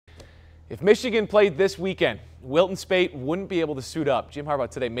If Michigan played this weekend, Wilton Speight wouldn't be able to suit up. Jim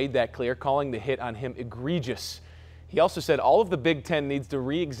Harbaugh today made that clear, calling the hit on him egregious. He also said all of the Big Ten needs to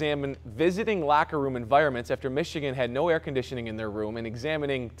re-examine visiting locker room environments after Michigan had no air conditioning in their room, and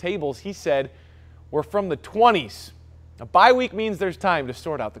examining tables he said were from the 20s. A bye week means there's time to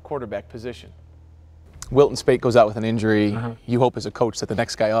sort out the quarterback position. Wilton Speight goes out with an injury. You hope as a coach that the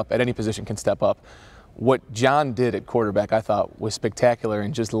next guy up at any position can step up. What John did at quarterback, I thought, was spectacular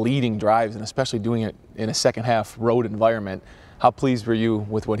in just leading drives, and especially doing it in a second half road environment. How pleased were you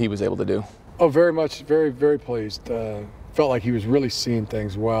with what he was able to do? Oh, very much, very pleased. Felt like he was really seeing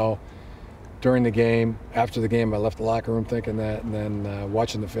things well during the game. After the game, I left the locker room thinking that, and then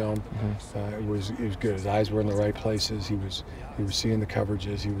watching the film, it was good. His eyes were in the right places. He was seeing the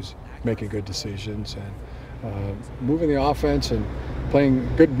coverages. He was making good decisions and moving the offense and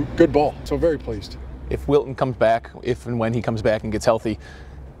playing good ball. So very pleased. If Wilton comes back, if and when he comes back and gets healthy,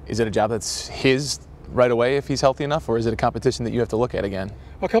 is it a job that's his right away if he's healthy enough, or is it a competition that you have to look at again?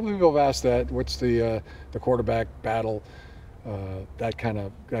 A couple of people have asked that. What's the quarterback battle? That kind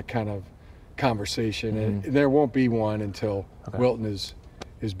of conversation, and there won't be one until Wilton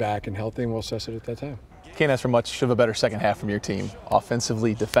is back and healthy, and we'll assess it at that time. Can't ask for much of a better second half from your team,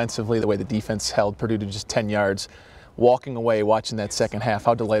 offensively, defensively, the way the defense held Purdue to just 10 yards. Walking away, watching that second half,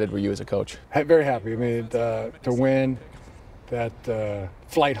 how delighted were you as a coach? Very happy. I mean, to win that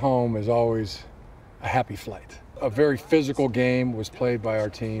flight home is always a happy flight. A very physical game was played by our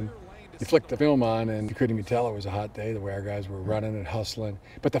team. You flicked the film on and you couldn't even tell it was a hot day, the way our guys were running and hustling.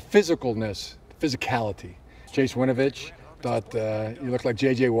 But the physicalness, the physicality. Chase Winovich thought you looked like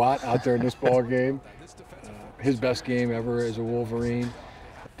J.J. Watt out there in this ball game. His best game ever as a Wolverine.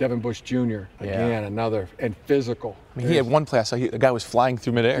 Devin Bush Jr. again, another, and physical. I mean, he had one play, I saw the guy was flying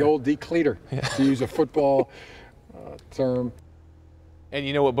through midair. The old de-cleater, to use a football term. And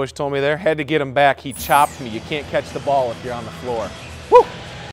you know what Bush told me there? Had to get him back. He chopped me. You can't catch the ball if you're on the floor. Woo!